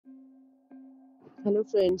Hello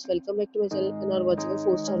friends, welcome back to my channel and are watching a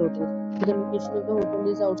 4-star hotel. The location of the hotel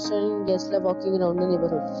is outstanding and guests love walking around the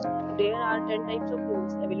neighborhood. There are 10 types of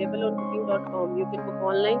rooms available on booking.com. You can book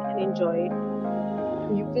online and enjoy it.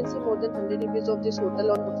 You can see more than 100 reviews of this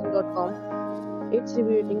hotel on booking.com. Its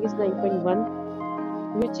review rating is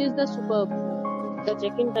 9.1, which is the superb. The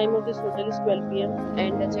check-in time of this hotel is 12 p.m.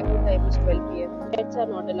 and the check-out time is 12 p.m. Pets are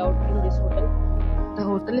not allowed in this hotel. The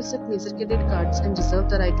hotel accepts major credit cards and reserves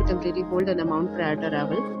the right to temporarily hold an amount prior to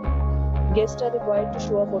arrival. Guests are required to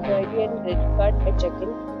show a photo ID and credit card at check-in.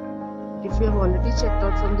 If you have already checked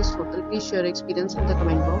out from this hotel, please share your experience in the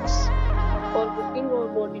comment box. For booking or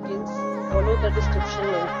more details, follow the description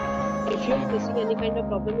link. If you are facing any kind of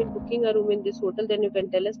problem in booking a room in this hotel, then you can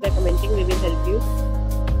tell us by commenting. We will help you.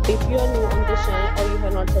 If you are new on this channel or you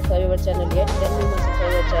have not subscribed our channel yet, then you must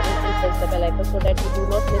subscribe our channel and press the bell icon so that you do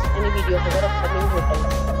not miss any video of our upcoming hotel.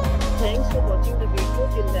 Thanks for watching the video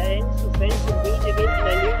till the end. So friends, we'll meet again in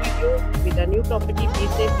a new video with a new property. Be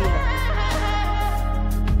safe, be happy.